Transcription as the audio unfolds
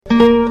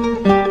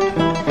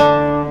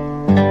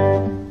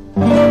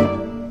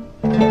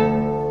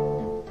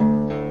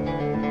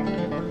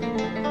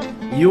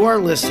are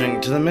listening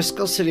to the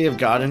Mystical City of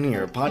God in a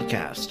Year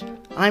podcast.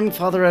 I'm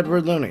Father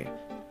Edward Looney,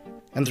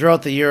 and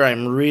throughout the year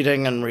I'm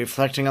reading and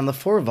reflecting on the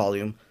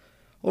 4-volume,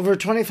 over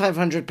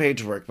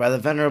 2,500-page work by the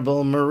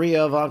Venerable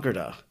Maria of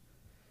Agreda.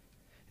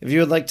 If you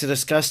would like to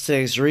discuss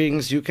today's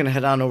readings, you can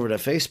head on over to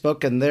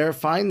Facebook and there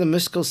find the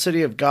Mystical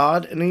City of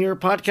God in a Year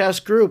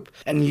podcast group,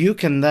 and you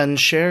can then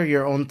share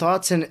your own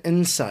thoughts and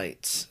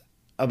insights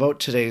about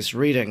today's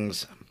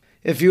readings.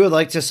 If you would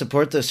like to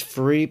support this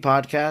free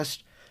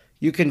podcast,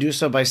 you can do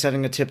so by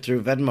sending a tip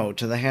through Venmo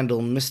to the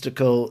handle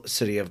Mystical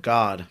City of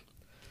God.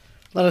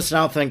 Let us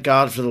now thank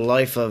God for the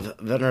life of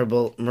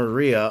Venerable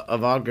Maria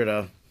of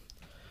Agreda.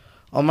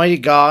 Almighty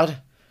God,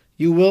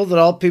 you will that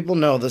all people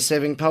know the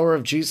saving power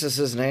of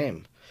Jesus'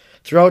 name.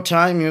 Throughout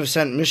time you have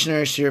sent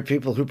missionaries to your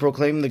people who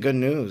proclaim the good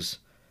news.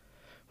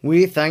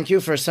 We thank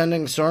you for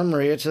sending Sor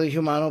Maria to the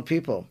Humano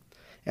people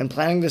and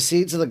planting the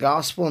seeds of the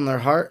gospel in their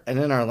heart and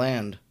in our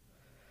land.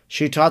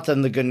 She taught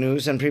them the good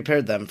news and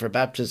prepared them for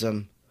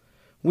baptism.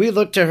 We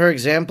look to her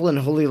example in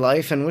holy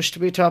life and wish to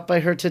be taught by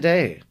her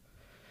today.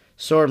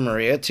 Sor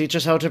Maria, teach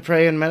us how to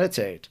pray and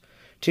meditate.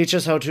 Teach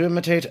us how to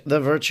imitate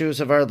the virtues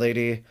of Our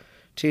Lady.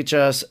 Teach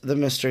us the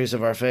mysteries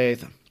of our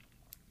faith.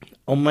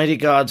 Almighty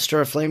God,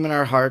 stir aflame in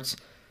our hearts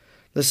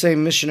the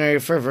same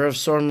missionary fervor of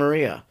Sor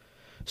Maria,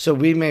 so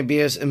we may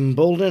be as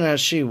emboldened as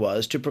she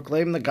was to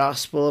proclaim the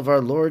gospel of our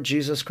Lord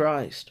Jesus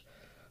Christ,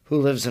 who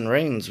lives and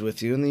reigns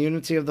with you in the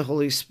unity of the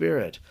Holy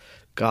Spirit,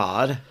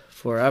 God,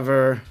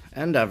 forever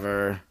and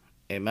ever.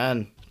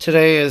 Amen.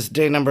 Today is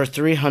day number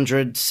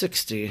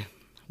 360.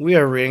 We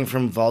are reading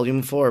from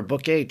Volume 4,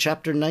 Book 8,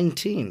 Chapter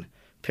 19,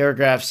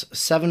 paragraphs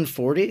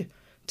 740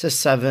 to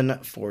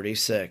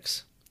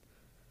 746.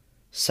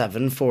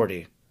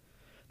 740.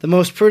 The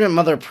most prudent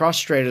mother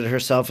prostrated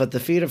herself at the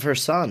feet of her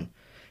son,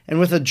 and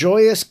with a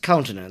joyous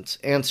countenance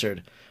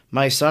answered,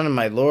 My son and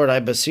my Lord, I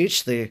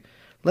beseech thee,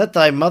 let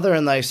thy mother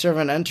and thy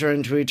servant enter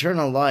into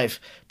eternal life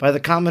by the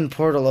common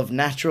portal of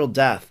natural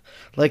death,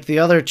 like the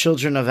other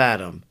children of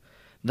Adam.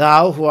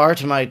 Thou, who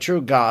art my true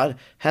God,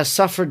 hast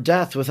suffered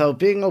death without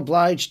being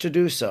obliged to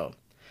do so.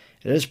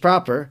 It is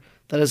proper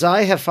that as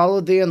I have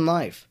followed thee in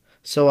life,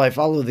 so I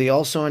follow thee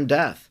also in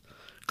death.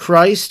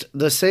 Christ,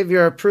 the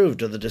Savior,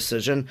 approved of the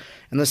decision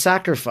and the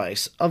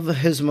sacrifice of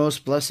his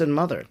most blessed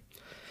mother,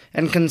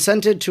 and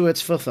consented to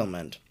its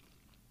fulfillment.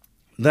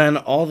 Then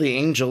all the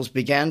angels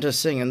began to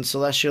sing in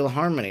celestial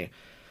harmony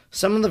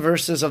some of the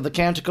verses of the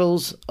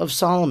Canticles of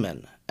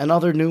Solomon and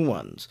other new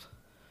ones.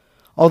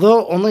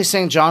 Although only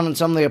St. John and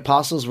some of the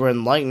apostles were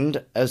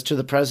enlightened as to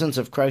the presence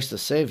of Christ the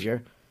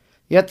Savior,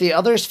 yet the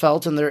others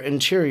felt in their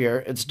interior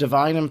its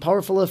divine and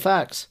powerful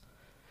effects.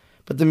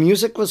 But the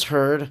music was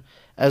heard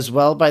as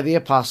well by the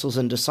apostles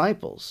and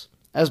disciples,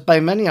 as by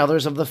many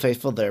others of the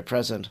faithful there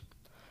present.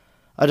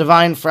 A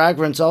divine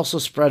fragrance also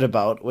spread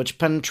about, which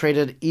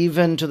penetrated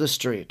even to the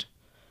street.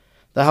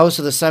 The house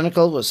of the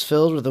cenacle was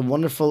filled with a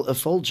wonderful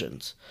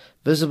effulgence,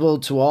 visible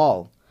to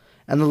all,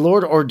 and the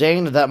Lord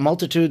ordained that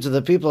multitudes of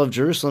the people of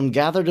Jerusalem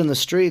gathered in the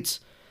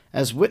streets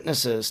as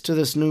witnesses to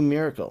this new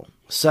miracle.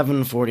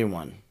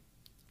 741.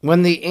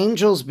 When the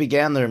angels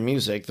began their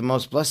music, the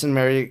most blessed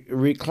Mary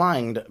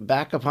reclined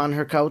back upon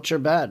her couch or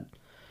bed.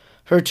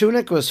 Her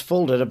tunic was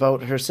folded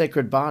about her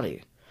sacred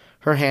body.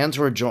 Her hands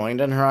were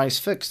joined and her eyes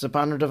fixed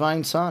upon her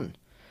divine Son,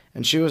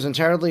 and she was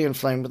entirely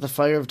inflamed with the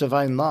fire of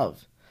divine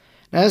love.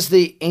 And as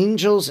the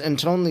angels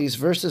intoned these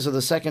verses of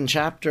the second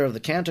chapter of the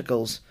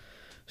Canticles,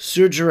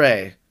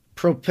 Surgere,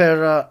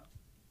 propera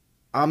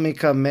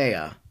amica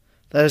mea,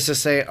 that is to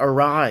say,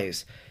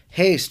 arise,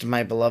 haste,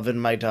 my beloved,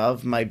 my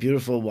dove, my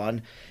beautiful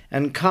one,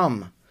 and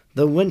come,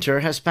 the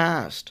winter has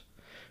passed.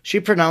 She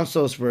pronounced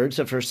those words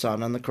of her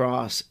Son on the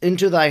cross,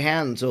 Into thy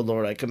hands, O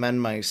Lord, I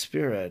commend my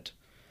spirit.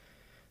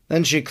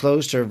 Then she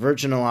closed her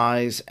virginal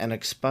eyes and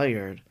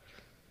expired.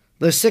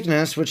 The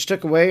sickness which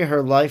took away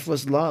her life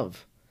was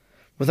love,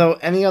 without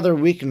any other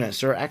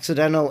weakness or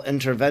accidental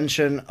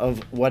intervention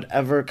of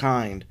whatever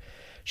kind.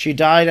 She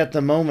died at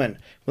the moment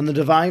when the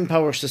divine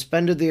power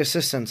suspended the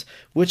assistance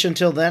which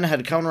until then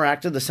had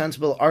counteracted the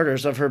sensible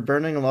ardors of her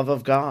burning love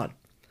of God.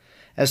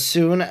 As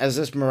soon as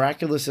this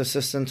miraculous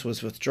assistance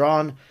was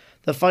withdrawn,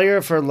 the fire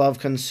of her love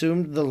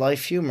consumed the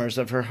life humors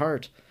of her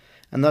heart,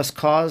 and thus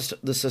caused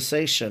the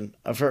cessation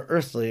of her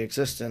earthly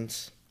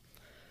existence.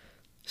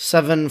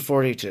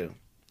 742.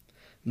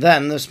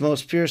 Then this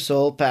most pure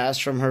soul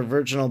passed from her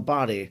virginal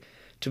body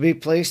to be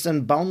placed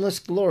in boundless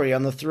glory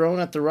on the throne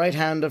at the right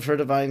hand of her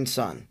divine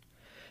Son.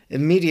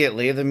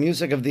 Immediately the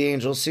music of the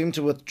angels seemed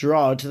to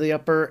withdraw to the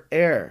upper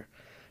air,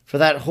 for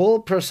that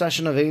whole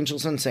procession of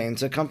angels and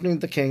saints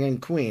accompanied the king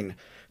and queen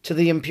to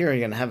the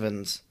empyrean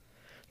heavens.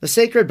 The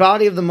sacred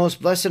body of the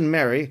most blessed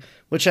Mary,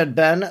 which had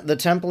been the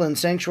temple and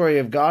sanctuary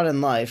of God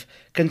in life,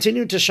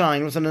 continued to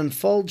shine with an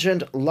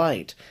effulgent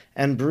light,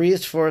 and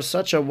breathed forth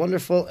such a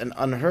wonderful and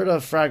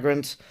unheard-of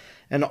fragrance,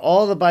 and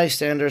all the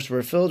bystanders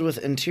were filled with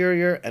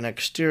interior and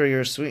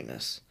exterior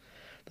sweetness.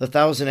 The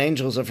 1,000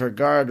 angels of her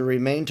guard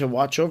remained to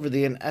watch over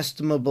the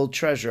inestimable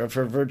treasure of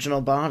her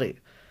virginal body.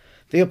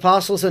 The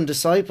apostles and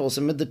disciples,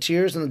 amid the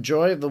tears and the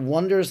joy of the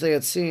wonders they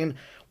had seen,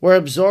 were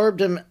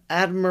absorbed in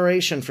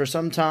admiration for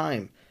some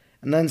time,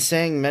 and then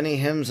sang many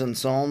hymns and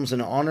psalms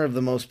in honor of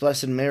the most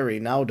blessed Mary,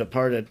 now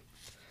departed.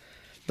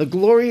 The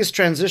glorious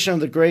transition of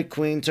the great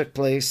Queen took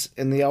place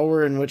in the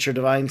hour in which her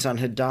divine Son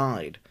had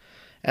died,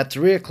 at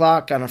 3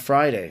 o'clock on a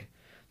Friday,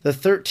 the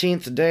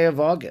 13th day of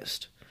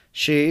August,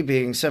 she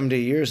being 70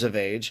 years of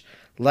age,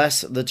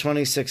 less the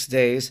 26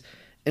 days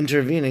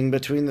intervening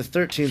between the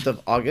 13th of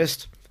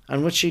August,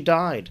 on which she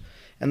died,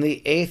 and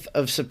the 8th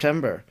of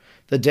September,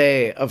 the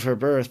day of her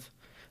birth.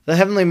 The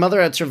Heavenly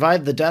Mother had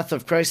survived the death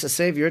of Christ the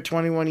Savior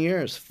 21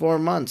 years, 4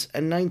 months,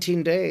 and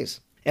 19 days,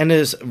 and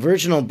his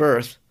virginal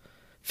birth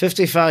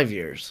 55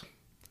 years.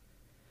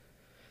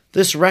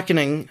 This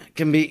reckoning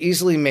can be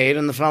easily made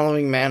in the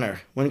following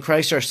manner. When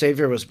Christ our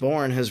Savior was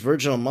born, his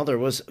virginal mother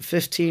was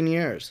 15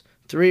 years,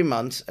 3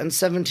 months, and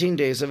 17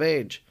 days of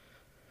age.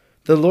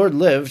 The Lord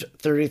lived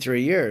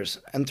 33 years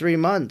and 3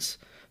 months,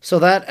 so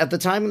that at the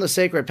time of the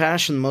Sacred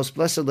Passion, the Most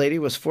Blessed Lady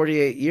was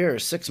 48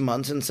 years, 6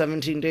 months, and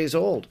 17 days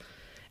old.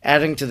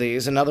 Adding to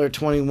these another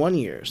 21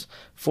 years,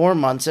 4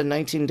 months, and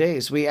 19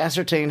 days, we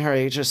ascertain her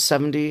age as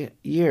 70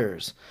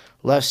 years,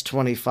 less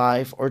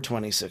 25 or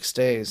 26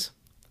 days.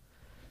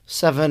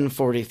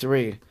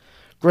 743.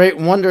 Great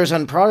wonders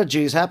and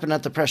prodigies happened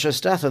at the precious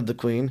death of the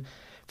Queen,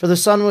 for the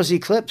sun was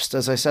eclipsed,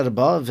 as I said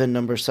above in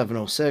number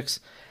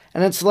 706,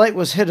 and its light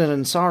was hidden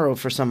in sorrow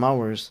for some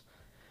hours.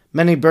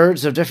 Many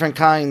birds of different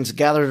kinds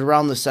gathered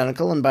around the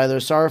cenacle, and by their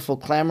sorrowful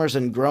clamors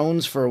and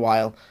groans for a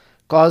while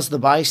caused the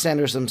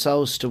bystanders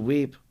themselves to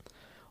weep.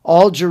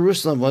 All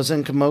Jerusalem was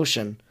in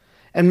commotion,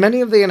 and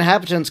many of the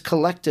inhabitants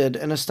collected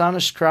in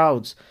astonished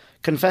crowds,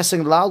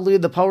 confessing loudly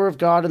the power of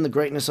God and the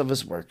greatness of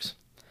his works.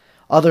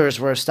 Others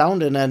were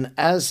astounded and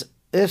as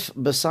if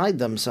beside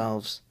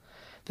themselves.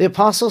 The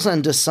apostles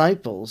and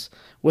disciples,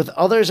 with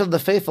others of the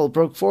faithful,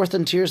 broke forth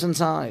in tears and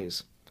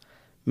sighs.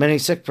 Many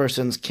sick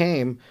persons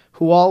came,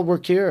 who all were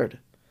cured.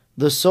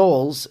 The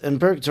souls in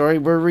purgatory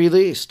were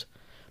released.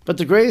 But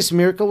the greatest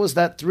miracle was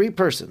that 3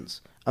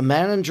 persons, a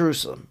man in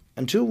Jerusalem,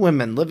 and 2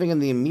 women living in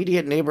the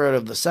immediate neighborhood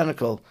of the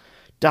cenacle,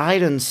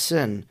 died in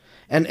sin,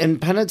 and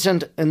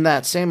impenitent in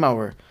that same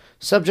hour,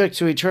 subject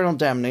to eternal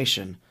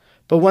damnation.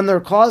 But when their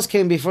cause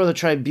came before the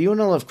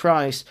tribunal of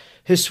Christ,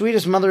 his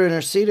sweetest mother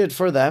interceded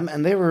for them,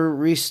 and they were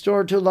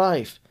restored to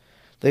life.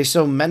 They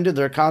so mended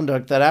their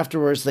conduct that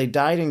afterwards they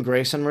died in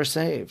grace and were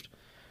saved.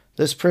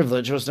 This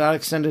privilege was not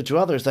extended to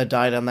others that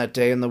died on that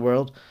day in the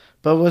world,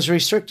 but was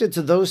restricted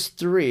to those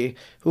 3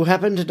 who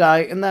happened to die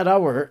in that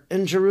hour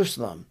in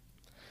Jerusalem.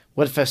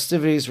 What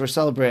festivities were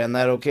celebrated on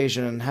that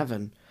occasion in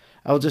heaven,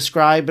 I will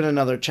describe in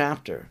another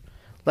chapter,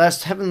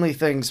 lest heavenly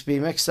things be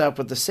mixed up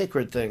with the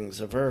sacred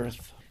things of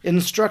earth.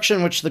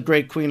 Instruction which the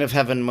great Queen of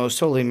Heaven, Most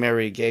Holy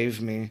Mary,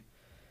 gave me.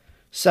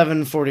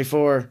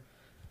 744.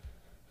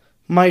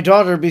 My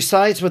daughter,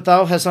 besides what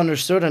thou hast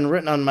understood and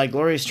written on my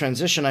glorious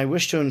transition, I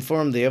wish to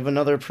inform thee of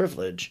another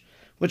privilege,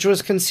 which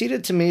was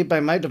conceded to me by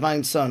my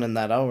divine Son in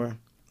that hour.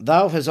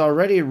 Thou hast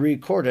already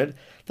recorded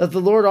that the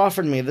Lord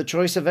offered me the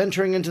choice of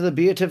entering into the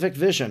beatific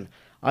vision,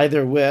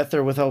 either with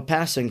or without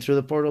passing through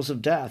the portals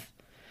of death.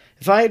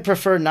 If I had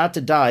preferred not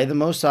to die, the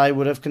Most High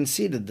would have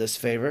conceded this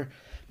favor,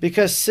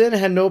 because sin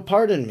had no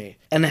part in me,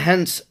 and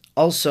hence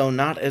also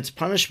not its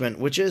punishment,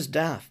 which is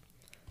death.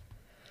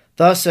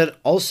 Thus it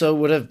also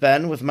would have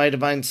been with my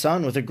divine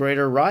Son with a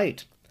greater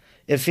right,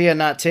 if he had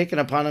not taken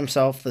upon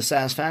himself the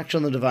satisfaction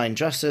of the divine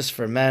justice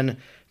for men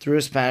through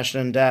his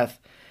passion and death.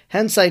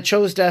 Hence I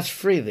chose death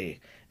freely,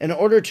 in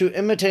order to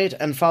imitate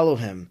and follow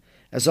him,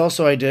 as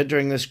also I did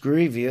during this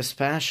grievous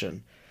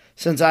passion.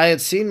 Since I had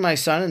seen my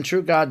Son and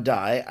true God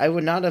die, I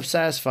would not have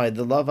satisfied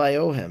the love I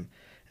owe him,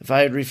 if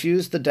I had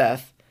refused the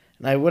death,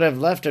 and I would have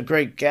left a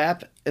great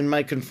gap in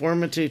my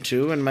conformity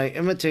to and my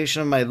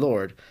imitation of my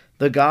Lord,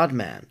 the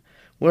God-man,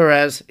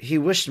 whereas he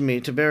wished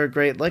me to bear a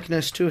great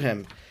likeness to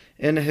him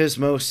in his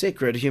most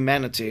sacred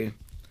humanity.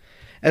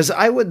 As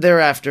I would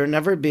thereafter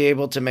never be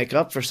able to make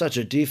up for such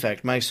a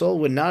defect, my soul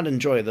would not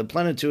enjoy the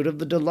plenitude of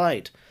the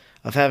delight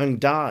of having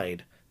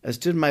died, as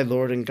did my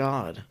Lord and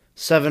God.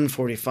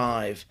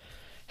 745.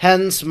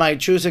 Hence my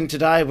choosing to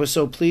die was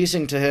so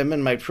pleasing to him,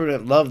 and my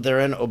prudent love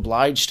therein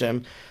obliged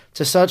him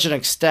to such an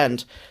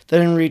extent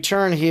that in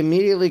return he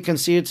immediately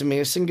conceded to me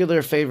a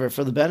singular favor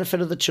for the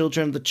benefit of the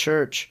children of the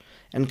Church,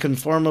 and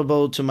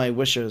conformable to my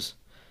wishes.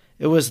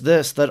 It was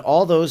this, that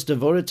all those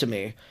devoted to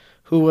me,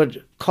 who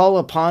would call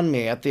upon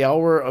me at the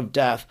hour of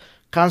death,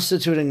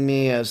 constituting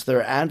me as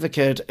their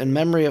advocate in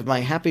memory of my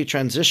happy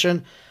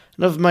transition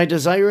and of my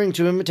desiring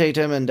to imitate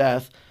him in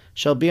death,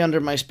 shall be under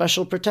my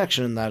special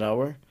protection in that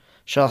hour,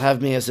 shall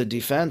have me as a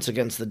defense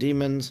against the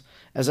demons,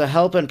 as a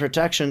help and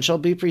protection shall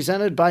be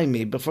presented by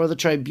me before the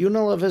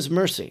tribunal of his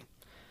mercy,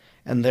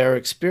 and there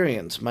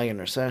experience my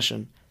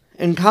intercession.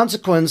 In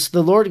consequence,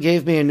 the Lord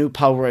gave me a new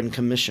power and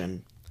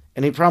commission,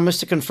 and he promised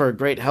to confer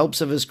great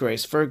helps of his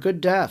grace for a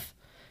good death,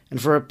 and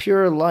for a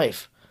pure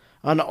life,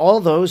 on all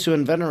those who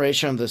in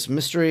veneration of this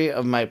mystery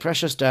of my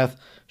precious death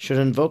should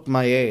invoke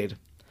my aid.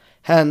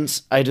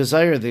 Hence, I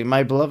desire thee,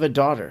 my beloved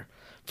daughter,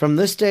 from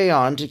this day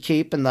on to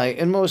keep in thy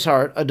inmost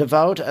heart a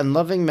devout and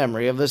loving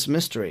memory of this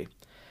mystery,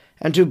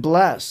 and to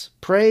bless,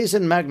 praise,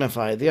 and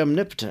magnify the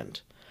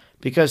Omnipotent,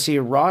 because he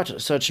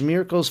wrought such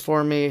miracles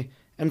for me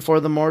and for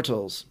the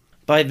mortals.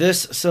 By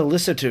this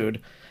solicitude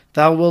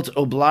thou wilt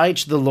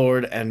oblige the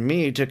Lord and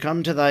me to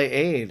come to thy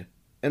aid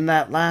in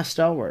that last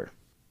hour.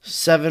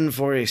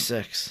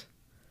 746.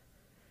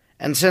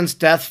 And since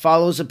death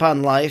follows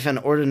upon life and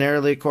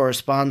ordinarily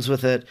corresponds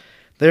with it,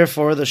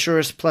 therefore the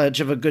surest pledge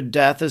of a good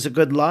death is a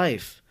good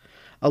life,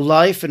 a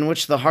life in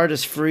which the heart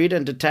is freed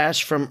and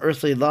detached from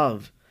earthly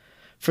love.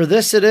 For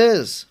this it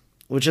is,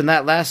 which in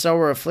that last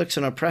hour afflicts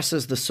and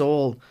oppresses the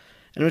soul,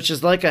 and which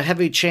is like a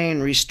heavy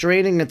chain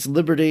restraining its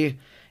liberty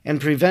and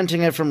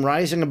preventing it from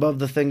rising above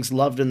the things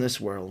loved in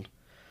this world.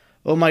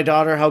 O my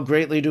daughter, how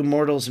greatly do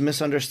mortals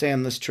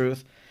misunderstand this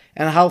truth,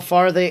 and how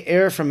far they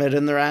err from it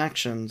in their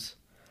actions.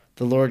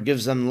 The Lord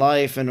gives them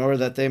life in order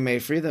that they may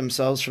free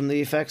themselves from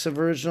the effects of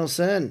original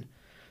sin,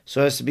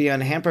 so as to be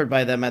unhampered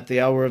by them at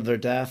the hour of their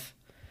death.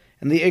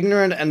 And the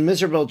ignorant and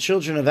miserable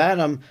children of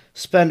Adam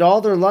spend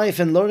all their life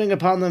in loading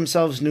upon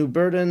themselves new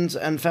burdens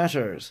and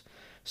fetters,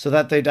 so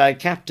that they die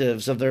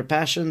captives of their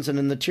passions and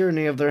in the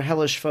tyranny of their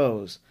hellish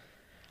foes.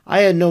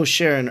 I had no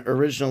share in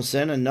original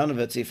sin, and none of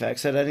its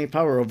effects had any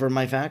power over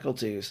my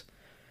faculties.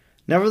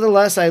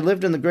 Nevertheless, I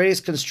lived in the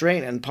greatest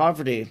constraint and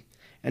poverty,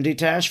 and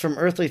detached from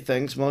earthly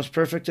things, most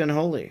perfect and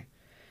holy.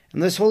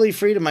 And this holy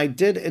freedom I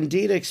did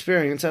indeed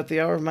experience at the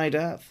hour of my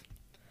death.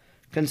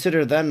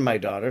 Consider then, my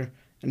daughter,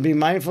 and be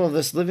mindful of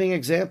this living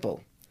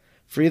example.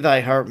 Free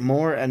thy heart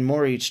more and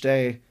more each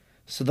day,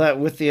 so that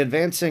with the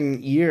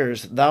advancing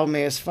years thou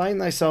mayest find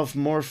thyself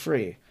more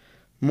free,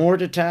 more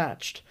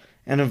detached,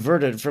 and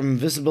averted from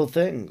invisible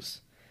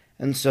things,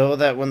 and so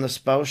that when the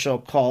spouse shall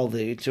call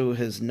thee to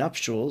his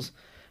nuptials,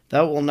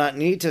 thou wilt not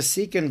need to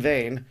seek in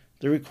vain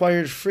the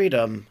required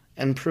freedom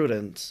and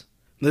prudence.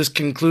 This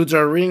concludes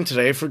our reading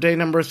today for day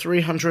number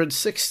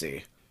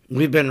 360.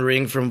 We've been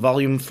reading from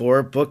Volume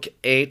 4, Book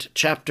 8,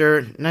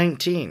 Chapter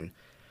 19,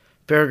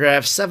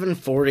 paragraphs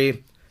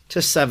 740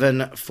 to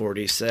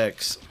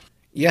 746.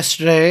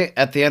 Yesterday,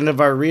 at the end of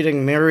our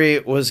reading, Mary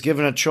was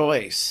given a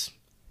choice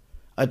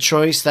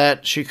that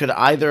she could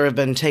either have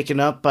been taken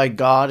up by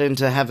God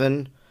into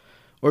heaven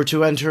or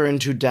to enter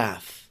into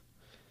death.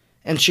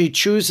 And she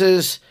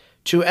chooses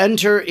to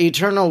enter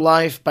eternal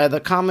life by the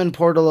common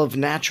portal of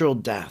natural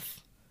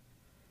death.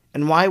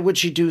 And why would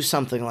she do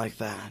something like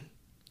that?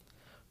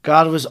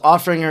 God was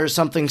offering her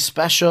something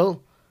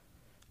special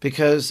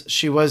because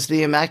she was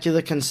the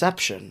Immaculate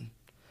Conception.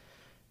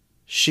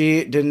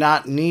 She did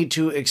not need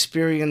to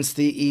experience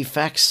the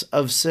effects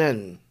of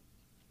sin.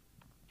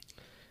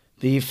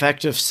 The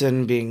effect of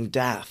sin being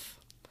death.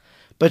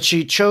 But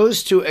she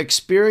chose to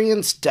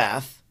experience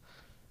death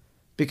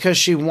because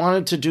she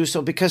wanted to do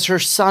so, because her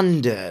son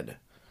did.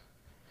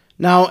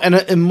 Now, an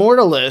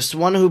immortalist,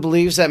 one who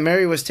believes that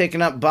Mary was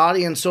taken up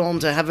body and soul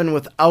into heaven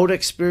without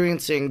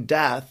experiencing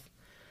death,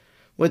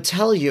 would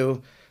tell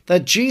you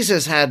that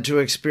Jesus had to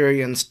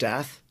experience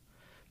death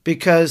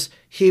because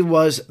he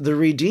was the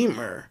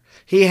Redeemer.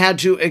 He had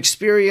to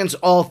experience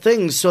all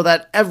things so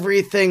that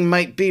everything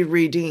might be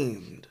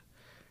redeemed.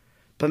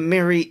 But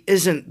Mary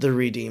isn't the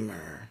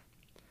Redeemer,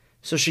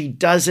 so she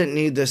doesn't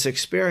need this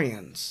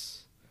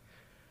experience.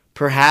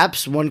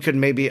 Perhaps one could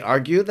maybe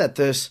argue that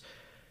this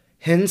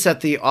hints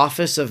at the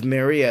office of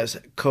Mary as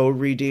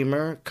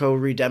co-redeemer,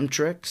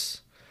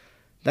 co-redemptrix.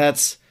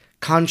 That's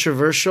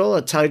controversial,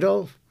 a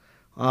title,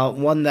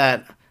 one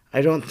that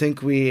I don't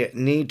think we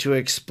need to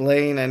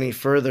explain any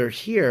further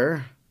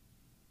here.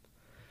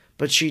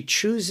 But she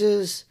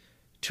chooses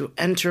to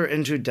enter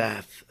into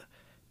death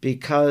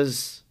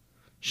because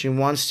she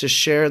wants to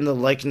share in the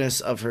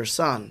likeness of her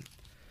son.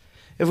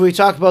 If we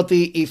talk about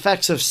the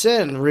effects of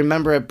sin,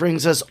 remember it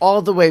brings us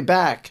all the way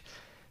back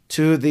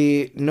to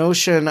the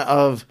notion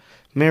of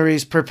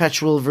Mary's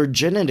perpetual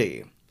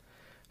virginity,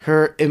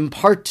 her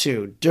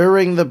impartu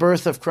during the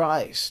birth of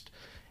Christ,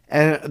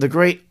 and the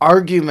great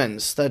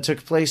arguments that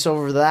took place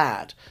over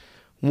that.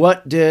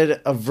 What did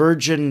a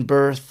virgin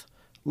birth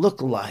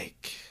look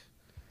like?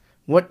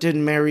 What did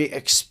Mary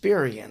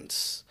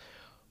experience?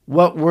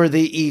 What were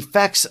the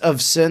effects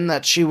of sin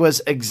that she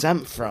was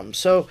exempt from?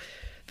 So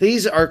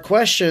these are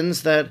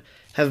questions that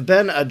have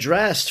been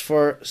addressed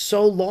for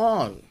so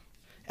long.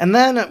 And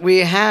then we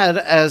had,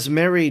 as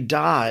Mary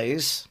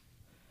dies,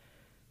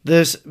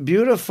 this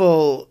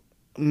beautiful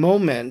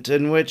moment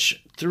in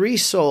which 3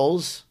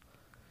 souls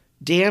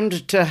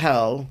damned to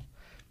hell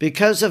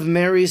because of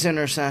Mary's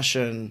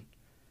intercession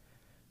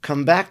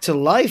come back to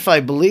life, I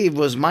believe,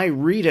 was my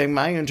reading,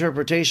 my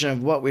interpretation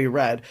of what we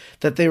read,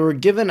 that they were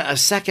given a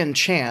second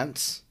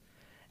chance,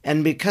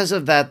 and because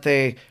of that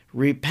they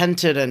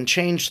repented and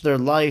changed their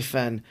life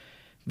and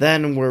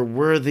then were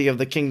worthy of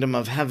the kingdom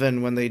of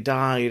heaven when they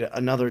died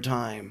another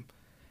time.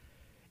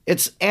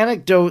 It's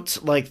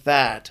anecdotes like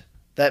that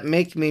that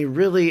make me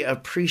really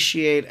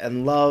appreciate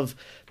and love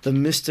the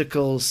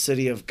mystical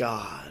city of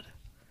God.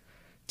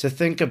 To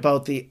think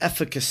about the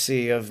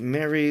efficacy of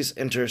Mary's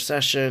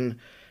intercession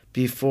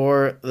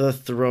before the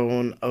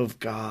throne of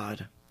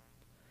God.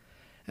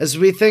 As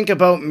we think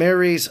about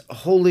Mary's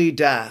holy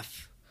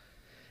death,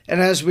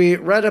 And as we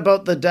read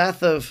about the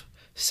death of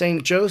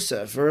Saint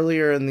Joseph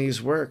earlier in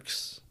these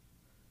works,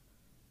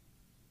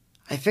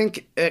 I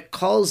think it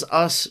calls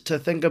us to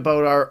think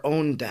about our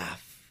own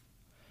death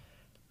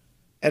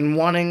and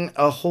wanting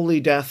a holy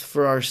death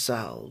for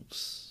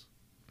ourselves.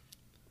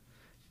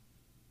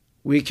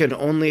 We can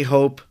only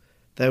hope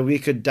that we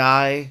could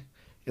die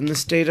in the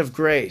state of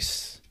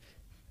grace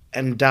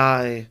and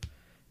die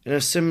in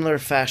a similar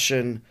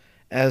fashion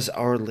as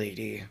Our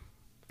Lady.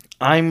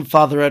 I'm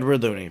Father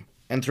Edward Looney,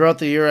 and throughout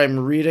the year I'm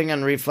reading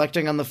and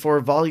reflecting on the 4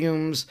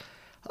 volumes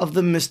of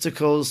the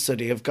mystical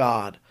City of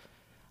God.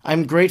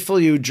 I'm grateful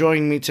you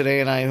joined me today,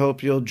 and I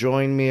hope you'll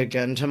join me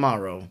again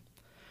tomorrow.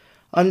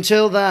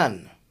 Until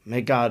then,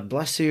 may God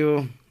bless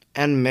you,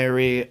 and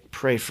Mary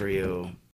pray for you.